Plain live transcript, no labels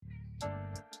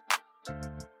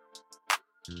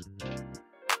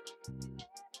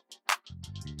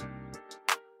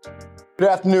Good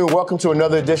afternoon. Welcome to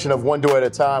another edition of One Door at a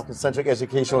Time, Concentric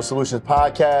Educational Solutions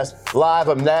Podcast, live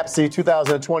of Nabse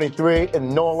 2023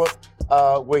 in Norwalk.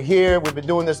 We're here. We've been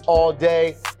doing this all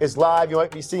day. It's live. You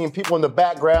might be seeing people in the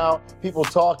background, people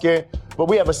talking. But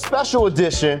we have a special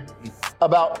edition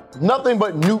about nothing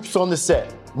but Nupes on the set.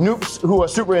 Nupes who are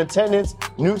superintendents,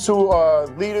 Nupes who are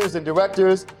leaders and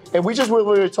directors. And we just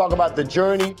really talk about the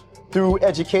journey through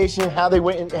education, how they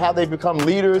went and how they become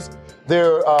leaders,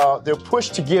 their push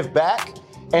to give back,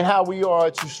 and how we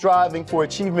are to striving for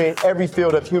achievement in every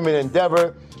field of human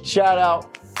endeavor. Shout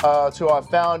out to our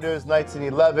founders,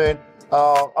 1911.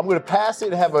 I'm going to pass it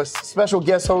and have a special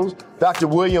guest host, Dr.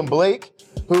 William Blake,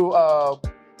 who,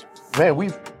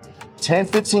 we've 10,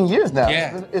 15 years now.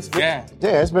 It's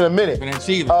been a minute. Been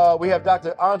achieving. We have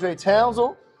Dr. Andre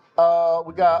Townsend.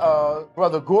 We got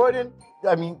Brother Gordon.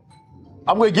 I mean,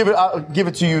 I'm going to give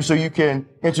it to you so you can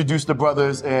introduce the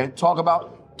brothers and talk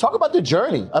about the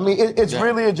journey. I mean, it's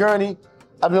really a journey.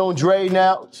 I've known Dre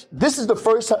now. This is the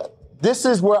first time. This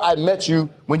is where I met you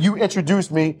when you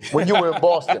introduced me when you were in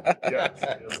Boston.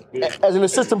 Yes. As an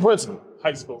assistant principal.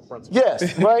 High school principal.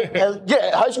 Yes, right?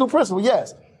 High school principal,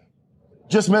 yes.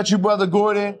 Just met you, Brother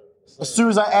Gordon. As soon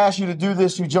as I asked you to do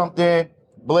this, you jumped in.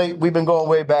 Blake, we've been going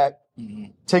way back. Mm-hmm.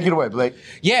 Take it away, Blake.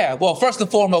 Yeah, well, first and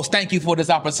foremost, thank you for this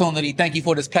opportunity. Thank you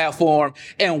for this platform.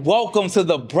 And welcome to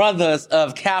the brothers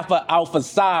of Kappa Alpha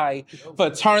Psi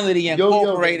Fraternity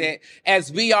Incorporated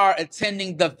as we are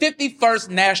attending the 51st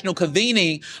National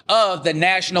Convening of the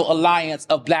National Alliance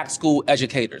of Black School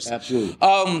Educators. Absolutely.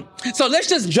 So let's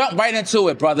just jump right into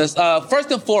it, brothers.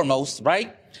 First and foremost,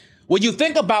 right, when you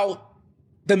think about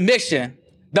the mission,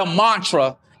 the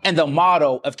mantra, and the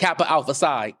motto of Kappa Alpha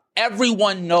Psi,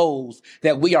 everyone knows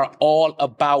that we are all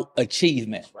about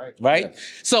achievement, right?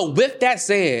 Yes. So with that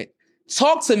said,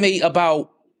 talk to me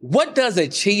about what does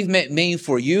achievement mean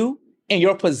for you in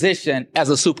your position as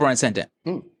a superintendent?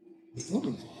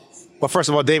 Well, first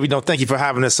of all, David, thank you for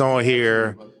having us on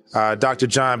here. Dr.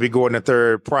 John B. Gordon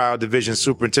III, proud division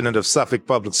superintendent of Suffolk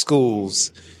Public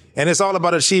Schools. And it's all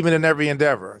about achievement in every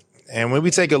endeavor. And when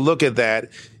we take a look at that,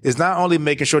 it's not only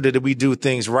making sure that we do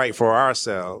things right for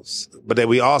ourselves, but that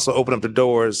we also open up the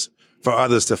doors for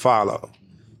others to follow.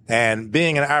 And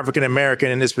being an African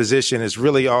American in this position is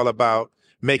really all about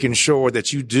making sure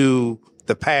that you do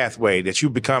the pathway, that you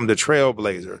become the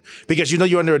trailblazer, because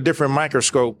you're under a different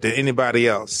microscope than anybody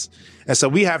else. And so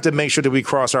we have to make sure that we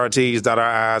cross our T's, dot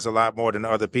our I's a lot more than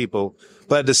other people.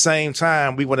 But at the same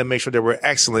time, we want to make sure that we're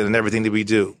excellent in everything that we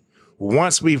do.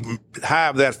 Once we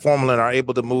have that formula and are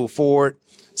able to move forward,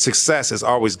 success is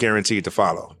always guaranteed to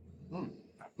follow.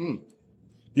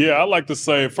 Yeah, I like to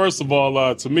say, first of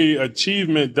all, to me,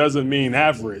 achievement doesn't mean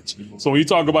average. So when you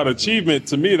talk about achievement,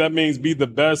 to me, that means be the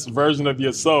best version of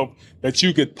yourself that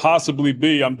you could possibly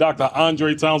be. I'm Dr.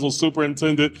 Andre Townsend,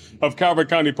 Superintendent of Calvert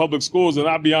County Public Schools, and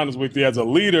I'll be honest with you, as a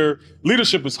leader,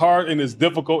 leadership is hard and it's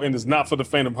difficult and it's not for the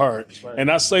faint of heart. Right.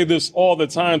 And I say this all the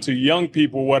time to young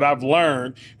people, what I've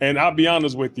learned, and I'll be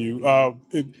honest with you,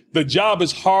 the job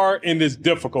is hard and it's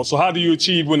difficult. So how do you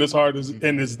achieve when it's hard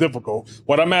and it's difficult?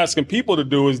 What I'm asking people to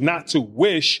do is not to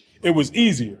wish it was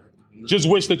easier. Just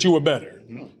wish that you were better.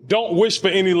 Don't wish for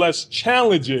any less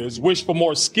challenges. Wish for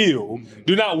more skill.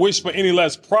 Do not wish for any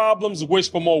less problems.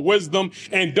 Wish for more wisdom.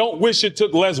 And don't wish it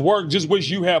took less work. Just wish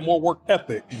you had more work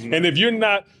ethic. And if you're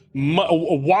not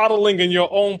waddling in your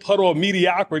own puddle of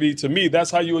mediocrity, to me,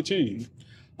 that's how you achieve.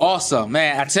 Awesome,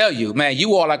 man. I tell you, man,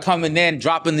 you all are coming in,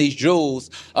 dropping these jewels,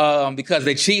 because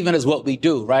achievement is what we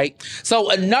do, right?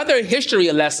 So another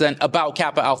history lesson about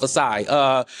Kappa Alpha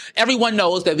Psi. Everyone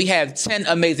knows that we have 10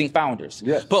 amazing founders.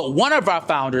 Yes. But one of our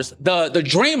founders, the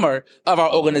dreamer of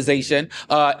our organization,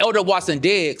 Elder Watson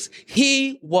Diggs,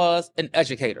 he was an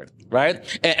educator, right?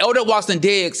 And Elder Watson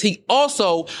Diggs, he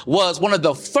also was one of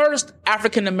the first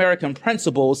African-American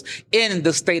principals in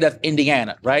the state of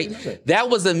Indiana, right?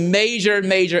 That was a major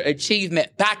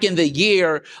achievement back in the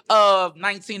year of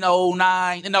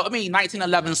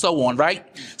 1911, so on, right?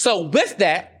 So with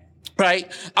that, right,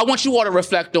 I want you all to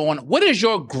reflect on what is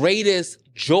your greatest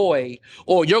joy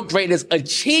or your greatest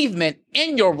achievement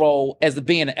in your role as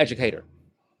being an educator?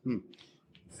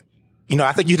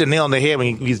 I think you hit the nail on the head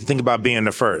when you think about being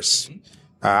the first.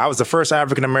 I was the first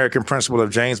African-American principal of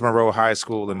James Monroe High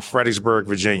School in Fredericksburg,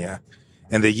 Virginia.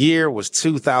 And the year was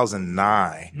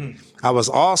 2009. I was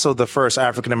also the first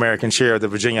African-American chair of the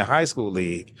Virginia High School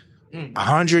League.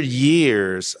 100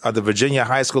 years of the Virginia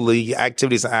High School League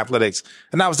activities and athletics,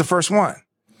 and I was the first one.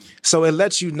 So it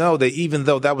lets you know that even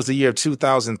though that was the year of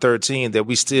 2013, that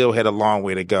we still had a long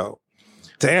way to go.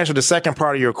 To answer the second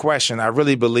part of your question, I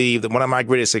really believe that one of my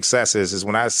greatest successes is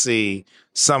when I see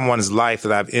someone's life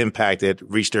that I've impacted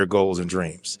reach their goals and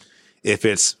dreams. If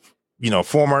it's,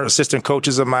 former assistant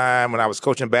coaches of mine when I was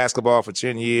coaching basketball for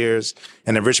 10 years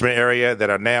in the Richmond area that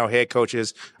are now head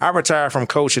coaches. I retired from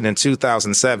coaching in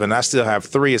 2007. I still have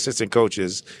 3 assistant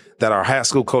coaches that are high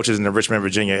school coaches in the Richmond,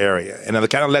 Virginia area. And it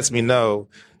kind of lets me know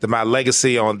that my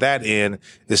legacy on that end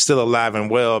is still alive and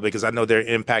well because I know they're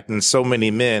impacting so many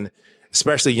men,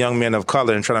 especially young men of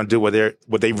color, and trying to do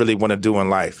what they really want to do in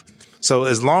life. So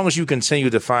as long as you continue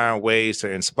to find ways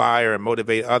to inspire and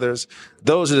motivate others,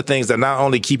 those are the things that not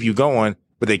only keep you going,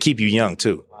 but they keep you young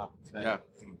too. Yeah.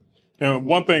 And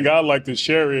one thing I'd like to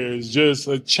share is just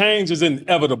change is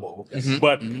inevitable,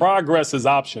 but progress is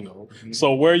optional.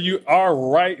 So where you are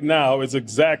right now is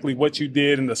exactly what you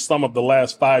did in the sum of the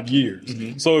last 5 years.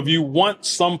 So if you want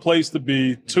someplace to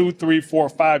be 2, 3, 4,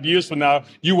 5 years from now,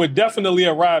 you would definitely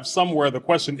arrive somewhere. The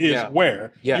question is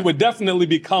where. You would definitely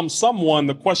become someone.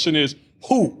 The question is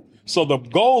who. So the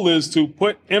goal is to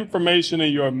put information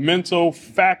in your mental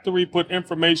factory, put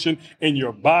information in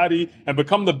your body, and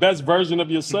become the best version of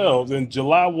yourselves. In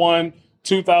July 1,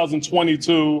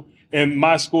 2022, in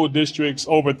my school district's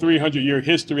over 300-year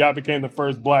history, I became the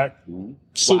first Black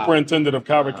superintendent of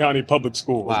Calvert County Public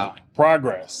Schools.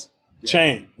 Progress.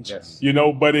 Change,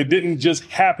 but it didn't just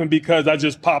happen because I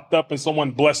just popped up and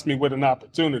someone blessed me with an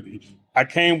opportunity. I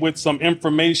came with some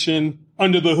information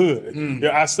under the hood.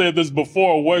 I said this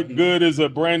before, what good is a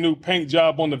brand new paint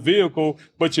job on the vehicle,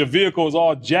 but your vehicle is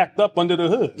all jacked up under the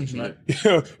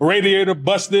hood? Radiator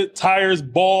busted, tires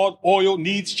bald, oil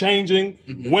needs changing,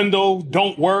 window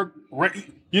don't work.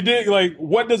 You did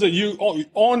what does it,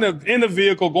 in the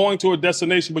vehicle going to a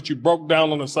destination, but you broke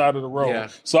down on the side of the road.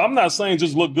 So I'm not saying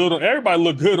just look good on, everybody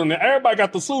look good on it. Everybody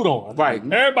got the suit on. Right.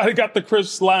 Everybody got the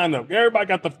crisp lineup. Everybody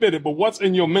got the fitted, but what's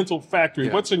in your mental factory?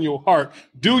 What's in your heart?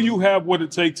 Do you have what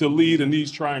it takes to lead in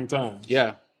these trying times?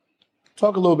 Yeah.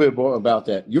 Talk a little bit more about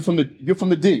that. You're from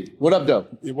the D. What up, though?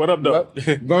 What up, though?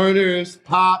 Burners,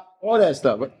 pop, all that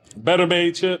stuff. Better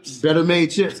made chips.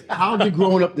 How did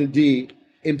growing up in the D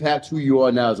impact who you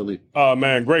are now as a leader? Oh,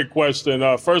 man, great question.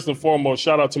 First and foremost,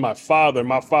 shout out to my father.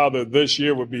 My father this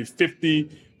year would be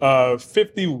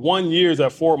 51 years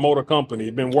at Ford Motor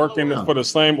Company. Been working for the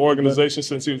same organization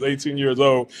since he was 18 years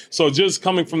old. So just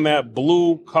coming from that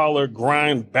blue collar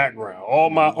grind background, all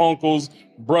my uncles,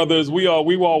 brothers, we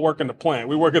all work in the plant.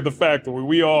 We work at the factory.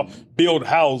 We all build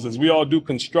houses. We all do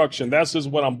construction. That's just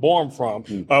what I'm born from.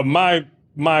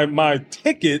 My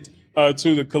ticket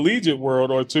to the collegiate world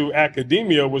or to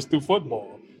academia was through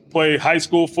football. Played high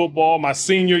school football. My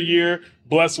senior year,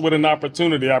 blessed with an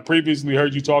opportunity. I previously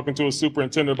heard you talking to a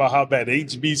superintendent about how that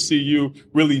HBCU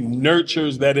really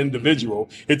nurtures that individual.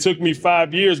 It took me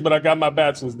 5 years, but I got my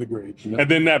bachelor's degree.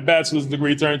 And then that bachelor's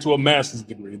degree turned to a master's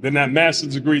degree. Then that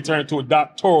master's degree turned to a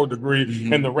doctoral degree,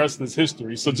 and the rest is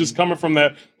history. So just coming from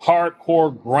that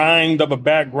hardcore grind of a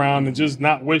background and just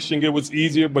not wishing it was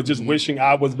easier, but just wishing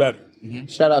I was better.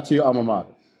 Shout out to your alma mater.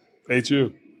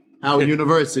 HU. Howard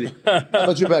University. How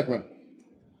about your background?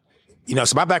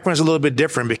 So my background is a little bit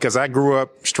different because I grew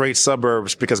up straight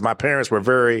suburbs because my parents were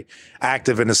very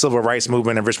active in the civil rights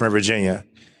movement in Richmond, Virginia.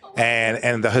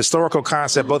 And the historical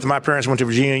concept, both of my parents went to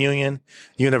Virginia Union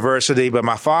University, but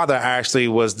my father actually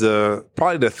was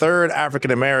probably the third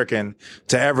African-American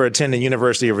to ever attend the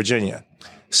University of Virginia.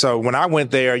 So when I went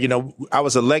there, I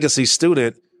was a legacy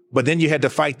student. But then you had to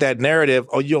fight that narrative,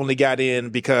 oh, you only got in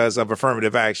because of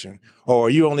affirmative action, or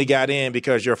you only got in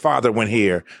because your father went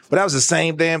here. But that was the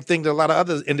same damn thing that a lot of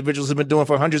other individuals have been doing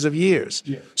for hundreds of years.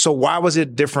 Yeah. So why was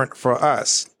it different for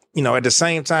us? At the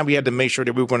same time, we had to make sure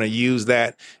that we were going to use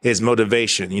that as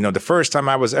motivation. The first time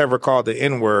I was ever called the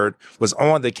N-word was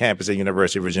on the campus at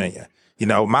University of Virginia.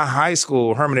 My high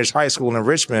school, Hermitage High School in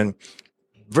Richmond,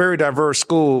 very diverse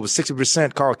school,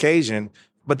 60% Caucasian,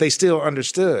 but they still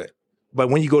understood. But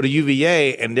when you go to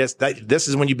UVA, and this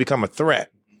is when you become a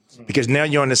threat, because now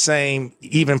you're on the same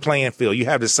even playing field. You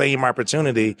have the same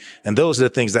opportunity, and those are the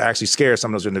things that actually scare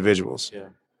some of those individuals. Yeah.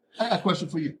 I got a question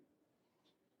for you.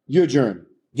 Your journey.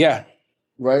 Yeah.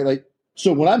 Right?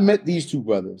 So when I met these two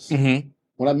brothers,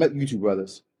 when I met you two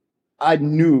brothers, I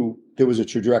knew there was a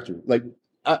trajectory.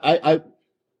 A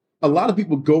lot of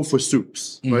people go for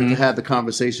soups, right, to have the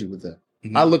conversation with them.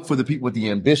 I look for the people with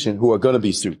the ambition who are going to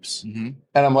be soups. And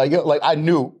I'm like I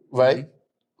knew, right?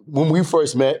 When we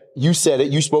first met, you said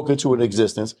it, you spoke into an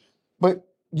existence, but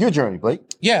your journey, Blake.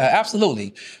 Yeah,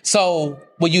 absolutely. So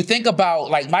when you think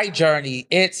about my journey,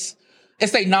 it's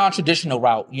it's a non-traditional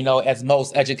route, as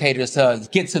most educators to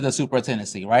get to the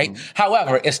superintendency, right?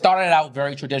 However, it started out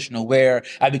very traditional where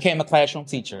I became a classroom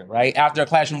teacher, right? After a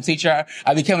classroom teacher,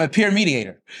 I became a peer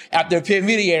mediator. After a peer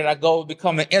mediator, I go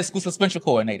become an in-school suspension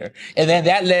coordinator. And then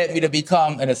that led me to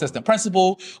become an assistant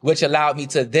principal, which allowed me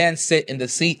to then sit in the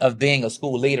seat of being a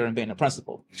school leader and being a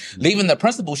principal. Leaving the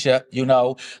principalship, you're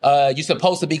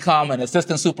supposed to become an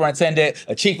assistant superintendent,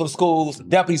 a chief of schools,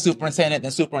 deputy superintendent,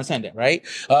 and superintendent, right?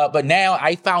 But now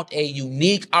I found a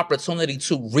unique opportunity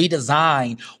to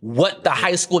redesign what the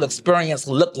high school experience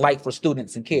looked like for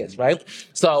students and kids, right?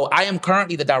 So I am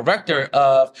currently the director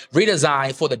of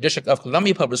redesign for the District of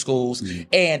Columbia Public Schools.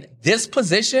 And this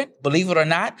position, believe it or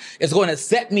not, is going to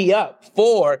set me up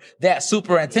for that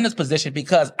superintendent's position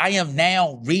because I am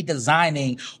now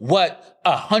redesigning what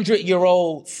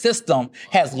 100-year-old system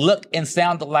has looked and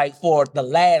sounded like for the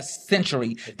last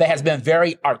century that has been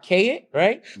very archaic,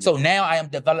 right? So now I am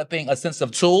developing a sense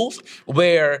of tools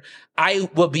where I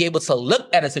will be able to look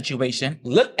at a situation,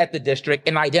 look at the district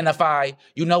and identify,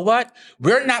 you know what?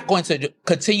 We're not going to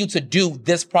continue to do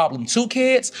this problem to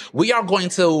kids. We are going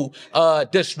to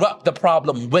disrupt the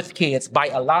problem with kids by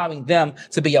allowing them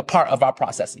to be a part of our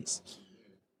processes.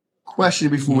 Question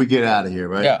before we get out of here,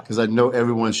 right? Yeah. Because I know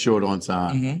everyone's short on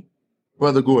time.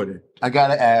 Brother Gordon, I got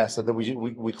to ask, so that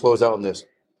we close out on this.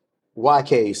 Why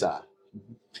KSI?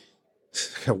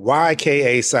 Why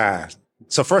KSI?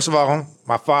 So first of all,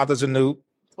 my father's a Nupe.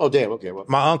 Oh, damn. Okay. Well,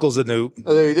 My uncle's a Nupe.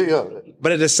 there you go.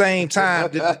 But at the same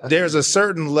time, there's a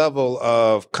certain level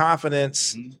of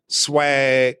confidence,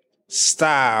 swag,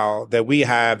 style that we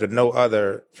have that no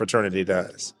other fraternity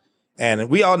does. And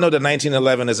we all know that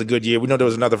 1911 is a good year. We know there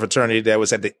was another fraternity that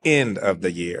was at the end of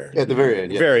the year. At the very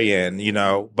end, yeah. Very end,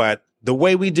 but the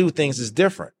way we do things is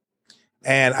different.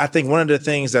 And I think one of the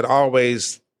things that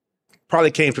always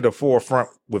probably came to the forefront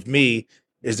with me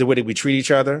is the way that we treat each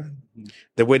other,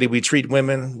 the way that we treat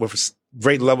women with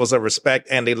great levels of respect,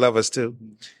 and they love us too.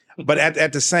 But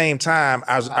at the same time,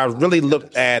 I really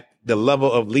looked at the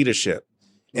level of leadership.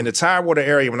 In the Tidewater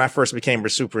area, when I first became a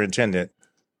superintendent,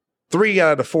 3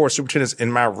 out of the 4 superintendents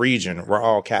in my region were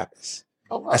all Kappas.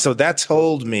 Oh, wow. And so that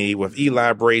told me, with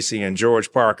Eli Bracey and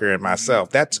George Parker and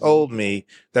myself, that told me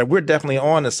that we're definitely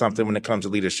on to something when it comes to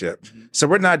leadership. So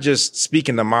we're not just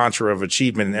speaking the mantra of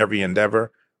achievement in every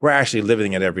endeavor. We're actually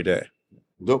living it every day.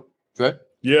 Dope. Right?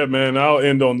 Yeah, man, I'll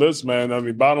end on this, man. I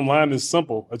mean, bottom line is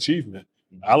simple: achievement.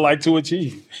 I like to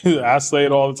achieve. I say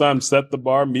it all the time: set the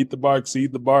bar, meet the bar,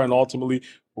 exceed the bar, and ultimately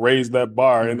raise that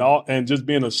bar. And just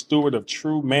being a steward of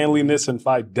true manliness and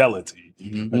fidelity,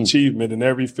 achievement in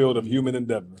every field of human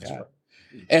endeavor. Yeah.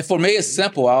 And for me, it's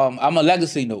simple. I'm a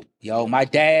legacy Nupe. My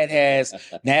dad has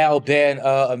now been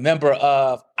a member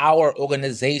of our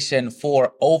organization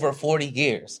for over 40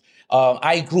 years.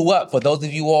 I grew up, for those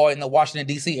of you all in the Washington,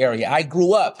 D.C. area, I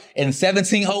grew up in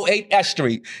 1708 S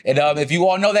Street. And if you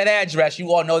all know that address,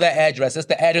 you all know that address. It's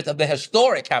the address of the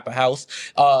historic Kappa House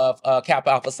of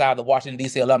Kappa Alpha Psi, the Washington,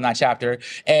 D.C. alumni chapter.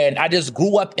 And I just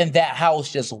grew up in that house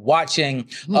just watching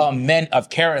men of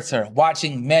character,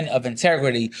 watching men of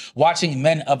integrity, watching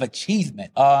men of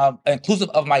achievement, inclusive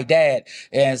of my dad.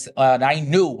 And I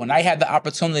knew when I had the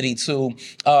opportunity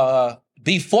to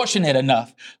be fortunate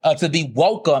enough to be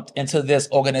welcomed into this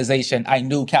organization, I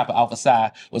knew Kappa Alpha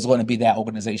Psi was going to be that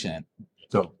organization.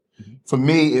 So for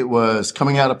me, it was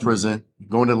coming out of prison,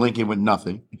 going to Lincoln with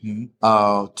nothing.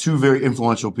 2 very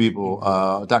influential people.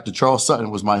 Dr. Charles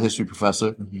Sutton was my history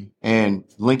professor, and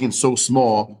Lincoln's so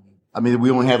small. I mean,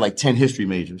 we only had like 10 history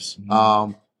majors.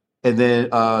 And then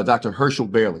Dr. Herschel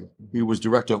Bailey, he was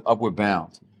director of Upward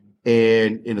Bound,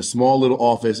 and in a small little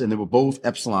office, and they were both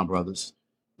Epsilon brothers.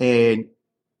 And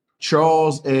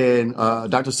Charles and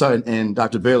Dr. Sutton and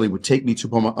Dr. Bailey would take me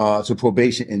to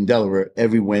probation in Delaware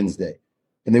every Wednesday,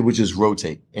 and they would just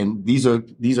rotate. And these are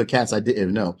cats I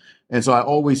didn't know. And so I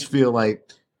always feel like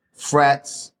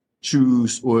frats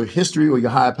choose, or history or your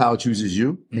higher power chooses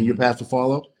you and your path to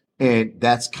follow. And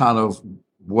that's kind of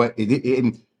what it is.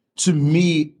 And to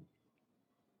me,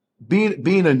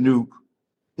 being a Nupe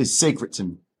is sacred to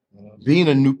me. Being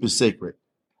a Nupe is sacred.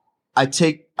 I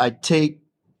take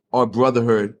our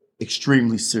brotherhood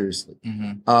extremely seriously.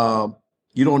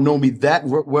 You don't know me that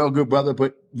well, good brother,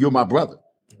 but you're my brother.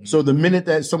 So the minute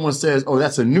that someone says, "Oh,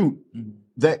 that's a Nupe,"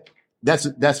 that's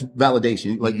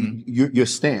validation. Like you're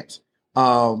stamped.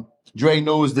 Dre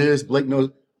knows this. Blake knows.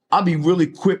 I'll be really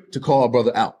quick to call a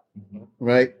brother out,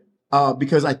 right?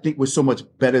 Because I think we're so much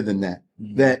better than that.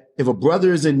 That if a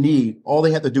brother is in need, all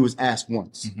they have to do is ask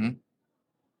once.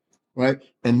 right?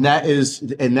 And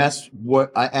that's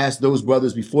what I asked those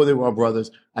brothers before they were our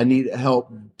brothers. I need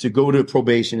help to go to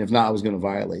probation. If not, I was going to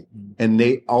violate. And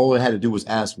they all I had to do was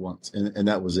ask once, and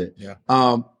that was it. Yeah.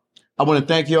 I want to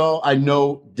thank y'all. I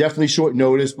know definitely short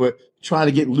notice, but trying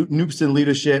to get Nupes in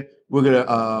leadership. We're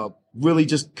gonna really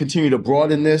just continue to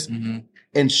broaden this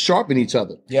and sharpen each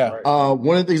other. Yeah.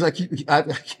 One of the things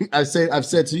I've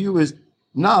said to you is,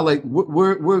 like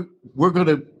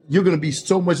you're gonna be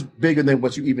so much bigger than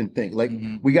what you even think. Like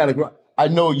we gotta grow. I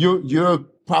know you're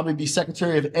probably be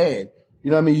Secretary of Ed.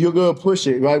 You know what I mean? You're gonna push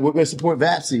it, right? We're gonna support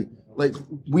Nabse. Like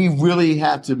we really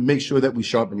have to make sure that we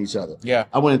sharpen each other. Yeah.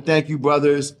 I want to thank you,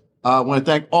 brothers. I want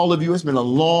to thank all of you. It's been a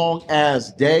long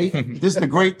ass day. This is the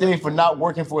great thing for not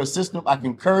working for a system. I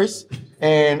can curse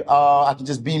and I can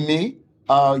just be me.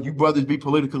 You brothers be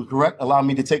politically correct. Allow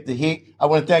me to take the heat. I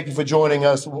want to thank you for joining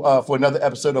us for another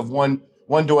episode of One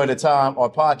Door at a Time,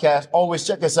 our podcast. Always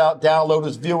check us out, download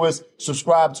us, view us,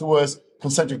 subscribe to us,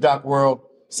 Concentric Doc World.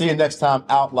 See you next time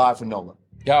out live for NOLA.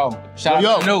 Yo, shout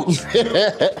out to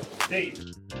Nupes. Hey.